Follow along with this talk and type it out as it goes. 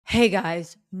Hey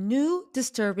guys, new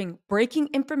disturbing breaking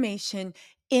information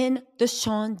in the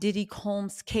Sean Diddy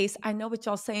Combs case. I know what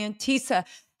y'all saying, Tisa.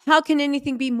 How can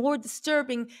anything be more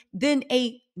disturbing than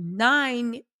a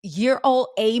 9-year-old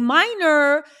A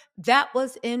minor that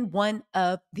was in one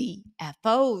of the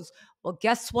FOs? Well,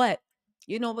 guess what?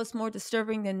 You know what's more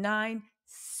disturbing than 9?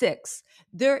 6.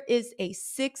 There is a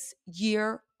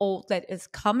 6-year-old that is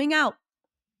coming out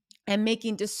and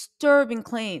making disturbing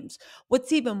claims.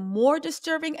 What's even more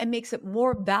disturbing and makes it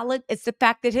more valid is the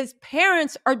fact that his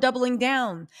parents are doubling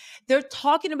down. They're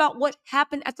talking about what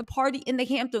happened at the party in the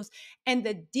Hamptons, and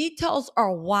the details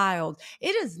are wild.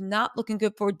 It is not looking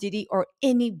good for Diddy or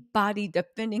anybody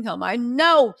defending him. I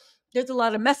know there's a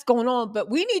lot of mess going on,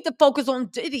 but we need to focus on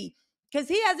Diddy because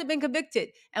he hasn't been convicted,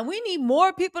 and we need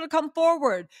more people to come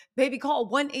forward. Baby, call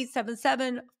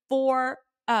 1-877 4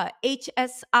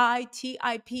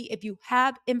 HSITIP. If you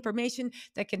have information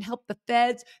that can help the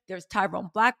feds, there's Tyrone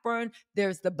Blackburn,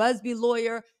 there's the Busby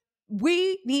lawyer.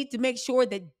 We need to make sure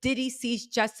that Diddy sees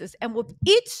justice. And with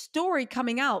each story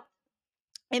coming out,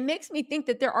 it makes me think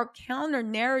that there are counter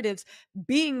narratives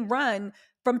being run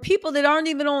from people that aren't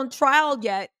even on trial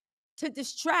yet to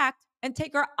distract and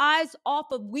take our eyes off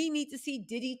of we need to see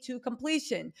Diddy to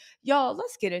completion. Y'all,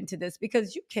 let's get into this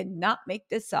because you cannot make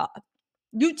this up.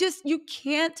 You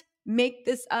can't make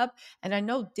this up. And I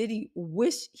know Diddy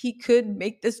wish he could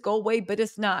make this go away, but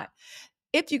it's not.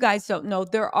 If you guys don't know,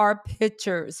 there are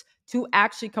pictures to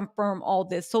actually confirm all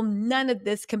this. So none of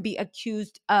this can be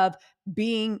accused of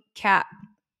being cap.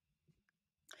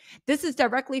 This is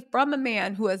directly from a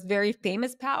man who has very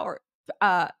famous parents.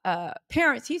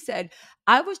 He said,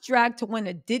 I was dragged to one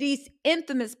of Diddy's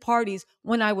infamous parties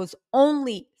when I was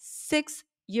only 6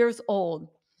 years old.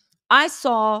 I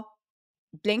saw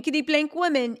blankety blank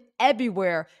women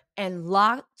everywhere and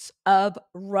lots of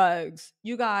rugs.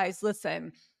 You guys,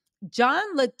 listen. John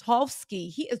Litovsky,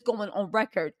 he is going on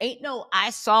record. Ain't no I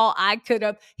saw, I could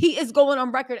have. He is going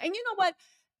on record. And you know what?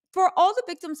 For all the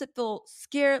victims that feel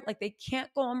scared, like they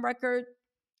can't go on record,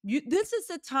 this is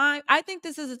the time. I think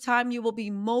this is the time you will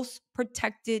be most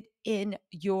protected in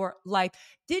your life.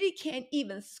 Diddy can't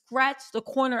even scratch the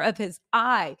corner of his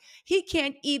eye. He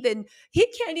can't even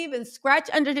scratch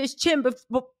under his chin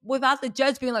without the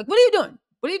judge being like, "What are you doing?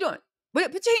 What are you doing?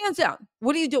 Put your hands down.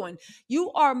 What are you doing?"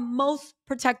 You are most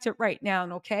protected right now.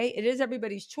 Okay, it is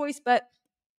everybody's choice, but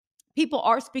people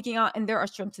are speaking out and there are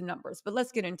strengths in numbers. But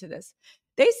let's get into this.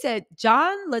 They said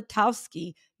John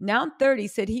Litovsky, now 30,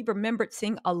 said he remembered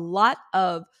seeing a lot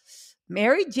of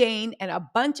Mary Jane and a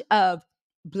bunch of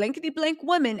blankety blank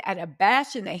women at a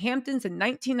bash in the Hamptons in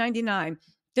 1999.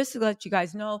 Just to let you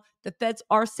guys know, the feds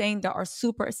are saying there are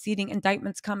superseding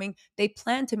indictments coming. They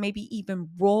plan to maybe even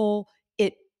roll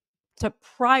it to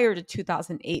prior to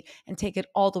 2008 and take it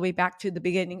all the way back to the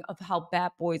beginning of how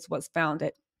Bad Boys was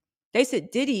founded. They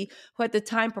said Diddy, who at the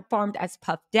time performed as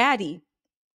Puff Daddy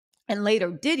and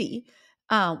later Diddy,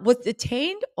 was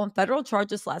detained on federal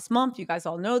charges last month. You guys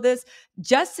all know this.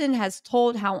 Justin has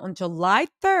told how on July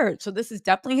 3rd, so this is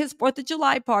definitely his 4th of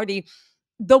July party,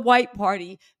 the white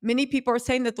party. Many people are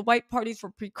saying that the white parties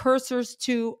were precursors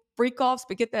to freak-offs,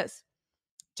 but get this.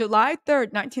 July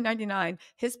 3rd, 1999,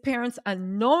 his parents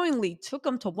unknowingly took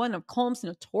him to one of Combs'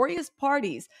 notorious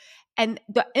parties, and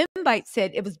the invite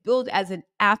said it was billed as an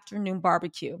afternoon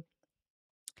barbecue.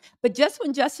 But just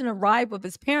when Justin arrived with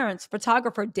his parents,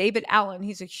 photographer David Allen,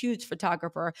 he's a huge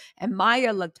photographer, and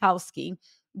Maya Latowski,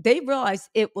 they realized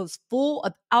it was full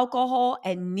of alcohol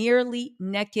and nearly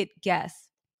naked guests.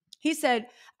 He said,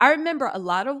 I remember a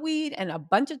lot of weed and a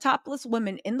bunch of topless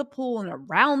women in the pool and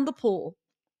around the pool.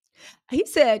 He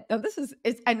said, now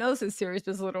I know this is serious,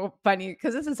 but it's a little funny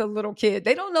because this is a little kid.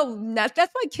 They don't know that.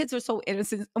 That's why kids are so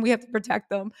innocent and we have to protect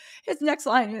them. His next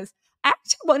line is, I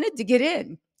actually wanted to get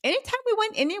in. Anytime we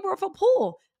went anywhere for a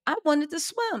pool, I wanted to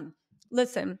swim.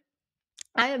 Listen,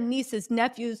 I have nieces,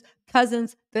 nephews,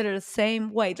 cousins that are the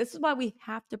same way. This is why we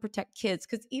have to protect kids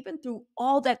because even through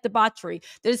all that debauchery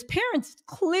that his parents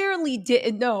clearly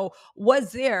didn't know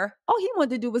was there, all he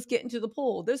wanted to do was get into the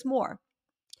pool. There's more.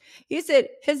 He said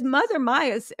his mother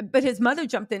but his mother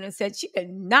jumped in and said she did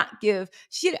not give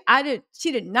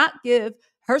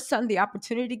her son the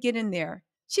opportunity to get in there.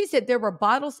 She said there were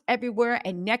bottles everywhere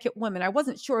and naked women. I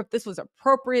wasn't sure if this was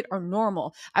appropriate or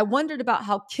normal. I wondered about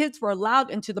how kids were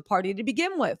allowed into the party to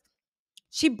begin with.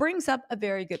 She brings up a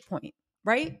very good point,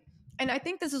 right? And I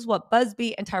think this is what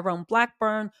Busby and Tyrone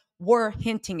Blackburn were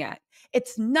hinting at.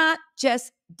 It's not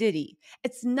just Diddy.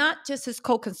 It's not just his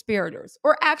co-conspirators,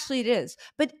 or actually it is,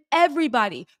 but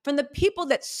everybody, from the people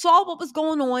that saw what was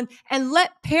going on and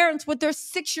let parents with their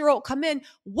 6-year-old come in.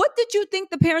 What did you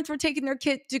think the parents were taking their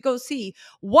kid to go see?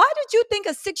 Why did you think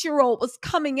a 6-year-old was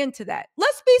coming into that?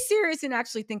 Let's be serious and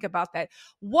actually think about that.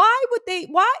 Why,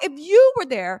 if you were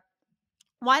there,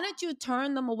 why don't you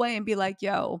turn them away and be like,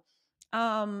 yo,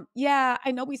 yeah,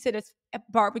 I know we said it's a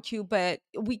barbecue, but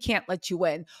we can't let you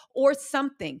in, or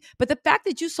something. But the fact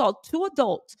that you saw two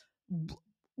adults w-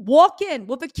 walk in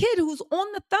with a kid who's on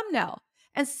the thumbnail,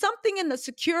 and something in the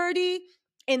security,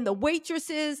 in the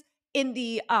waitresses, in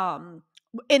the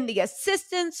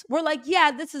assistants were like,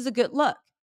 yeah, this is a good look.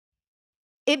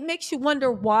 It makes you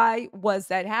wonder, why was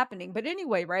that happening? But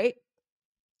anyway, right?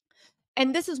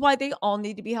 And this is why they all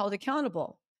need to be held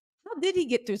accountable. How did he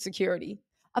get through security?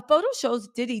 A photo shows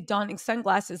Diddy donning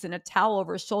sunglasses and a towel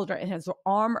over his shoulder and his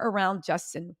arm around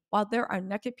Justin while there are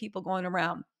naked people going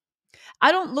around.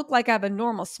 I don't look like I have a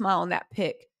normal smile in that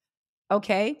pic.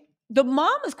 Okay. The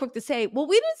mom is quick to say, well,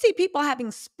 we didn't see people having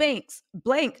spanks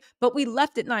blank, but we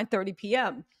left at 9:30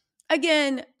 p.m.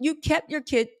 Again, you kept your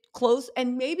kid close,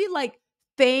 and maybe like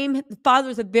fame. The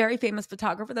father's a very famous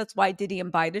photographer. That's why Diddy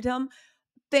invited him.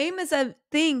 Fame is a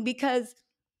thing, because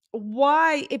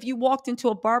why, if you walked into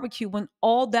a barbecue when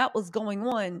all that was going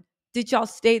on, did y'all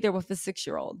stay there with a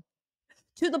 6-year-old?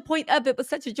 To the point of, it was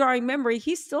such a jarring memory,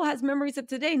 he still has memories of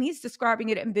today, and he's describing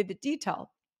it in vivid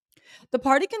detail. The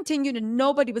party continued and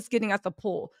nobody was getting at the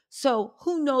pool. So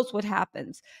who knows what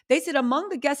happens? They said among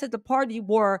the guests at the party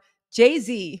were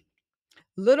Jay-Z,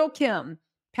 Little Kim,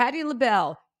 Patti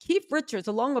LaBelle, Keith Richards,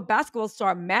 along with basketball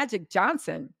star Magic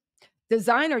Johnson,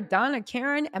 designer Donna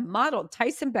Karen, and model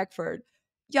Tyson Beckford.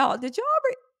 Y'all, did y'all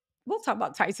ever? We'll talk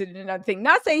about Tyson in another thing.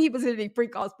 Not saying he was in any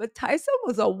freak offs, but Tyson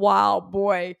was a wild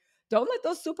boy. Don't let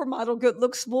those supermodel good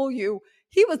looks fool you.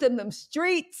 He was in them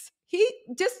streets. He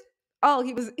just, oh,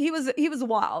 he was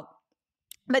wild,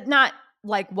 but not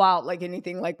like wild like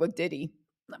anything like with Diddy.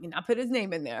 Let me not put his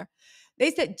name in there.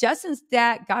 They said Justin's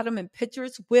dad got him in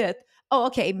pictures with, oh,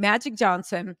 okay, Magic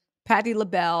Johnson, Patti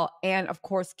LaBelle, and of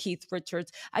course Keith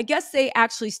Richards. I guess they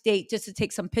actually stayed just to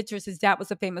take some pictures. His dad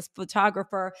was a famous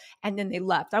photographer, and then they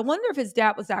left. I wonder if his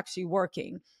dad was actually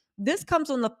working. This comes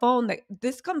on the phone, that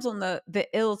this comes on the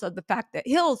ills of the fact that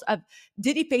hills of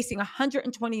Diddy facing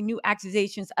 120 new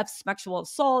accusations of sexual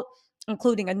assault,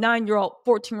 including a 9-year-old,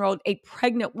 14-year-old, a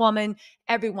pregnant woman,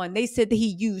 everyone. They said that he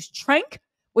used Trank,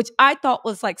 which I thought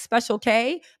was like Special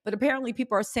K, but apparently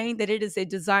people are saying that it is a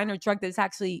designer drug that is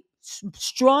actually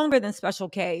stronger than Special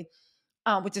K,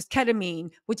 which is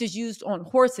ketamine, which is used on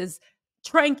horses.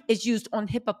 Trank is used on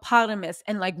hippopotamus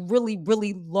and like really,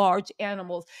 really large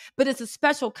animals. But it's a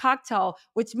special cocktail,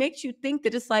 which makes you think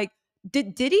that it's like,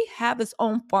 did he have his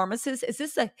own pharmacist? Is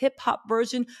this a hip hop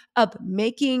version of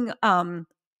making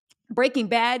Breaking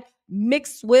Bad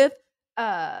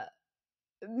uh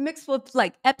mixed with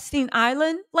like Epstein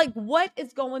Island? Like, what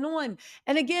is going on?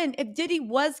 And again, if Diddy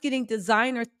was getting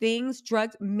designer things,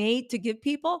 drugs made to give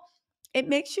people, it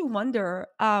makes you wonder,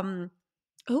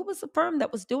 who was the firm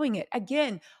that was doing it?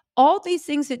 Again, all these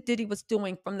things that Diddy was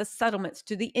doing, from the settlements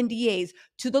to the NDAs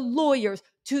to the lawyers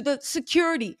to the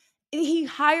security. He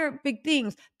hired big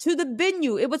things to the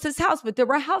venue. It was his house, but there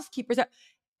were housekeepers.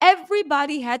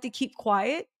 Everybody had to keep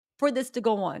quiet for this to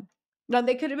go on. Now,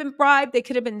 they could have been bribed, they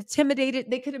could have been intimidated,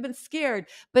 they could have been scared.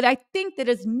 But I think that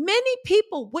as many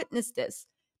people witnessed this,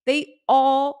 they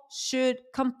all should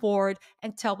come forward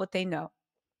and tell what they know.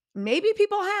 Maybe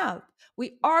people have.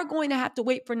 We are going to have to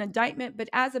wait for an indictment, but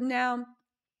as of now,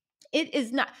 it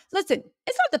is not. Listen,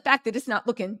 it's not the fact that it's not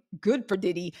looking good for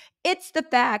Diddy. It's the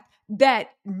fact that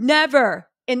never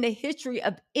in the history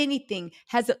of anything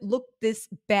has it looked this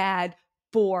bad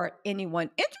for anyone.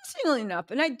 Interestingly enough,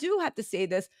 and I do have to say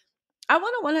this, I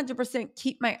want to 100%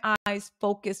 keep my eyes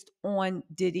focused on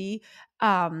Diddy,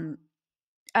 um,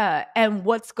 and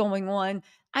what's going on.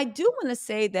 I do want to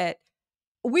say that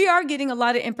we are getting a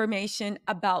lot of information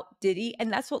about Diddy,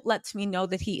 and that's what lets me know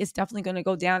that he is definitely going to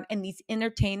go down. And these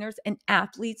entertainers and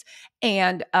athletes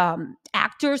and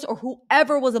actors or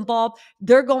whoever was involved,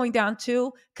 they're going down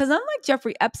too. Because unlike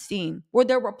Jeffrey Epstein, where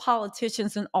there were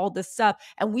politicians and all this stuff,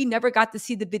 and we never got to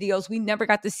see the videos, we never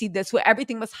got to see this, where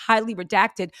everything was highly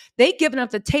redacted, they given up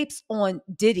the tapes on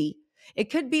Diddy. It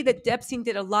could be that Epstein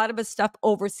did a lot of his stuff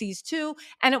overseas too,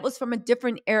 and it was from a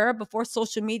different era before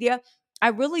social media. I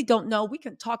really don't know. We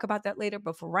can talk about that later.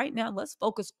 But for right now, let's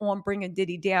focus on bringing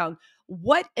Diddy down.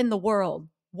 What in the world?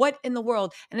 What in the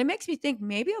world? And it makes me think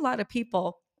maybe a lot of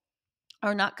people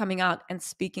are not coming out and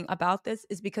speaking about this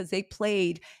is because they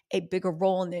played a bigger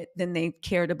role in it than they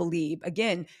care to believe.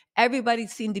 Again, everybody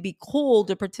seemed to be cool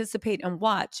to participate and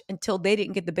watch until they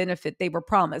didn't get the benefit they were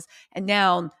promised. And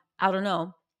now, I don't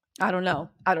know. I don't know.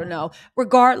 I don't know.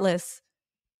 Regardless,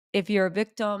 if you're a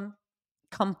victim,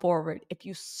 come forward. If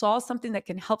you saw something that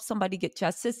can help somebody get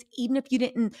justice, even if you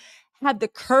didn't have the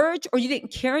courage or you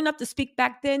didn't care enough to speak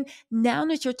back then, now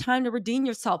is your time to redeem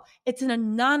yourself. It's an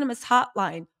anonymous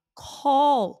hotline.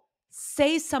 Call,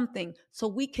 say something so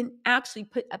we can actually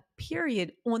put a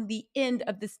period on the end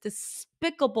of this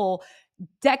despicable,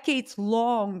 decades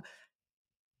long,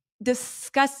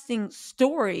 disgusting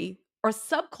story or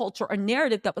subculture or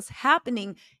narrative that was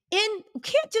happening in,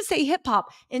 can't just say hip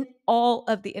hop, in all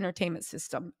of the entertainment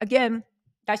system. Again,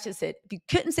 that's just it. If you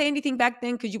couldn't say anything back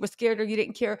then because you were scared or you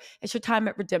didn't care, it's your time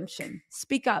at redemption.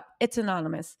 Speak up. It's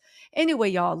anonymous. Anyway,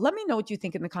 y'all, let me know what you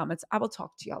think in the comments. I will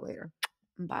talk to y'all later.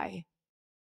 Bye.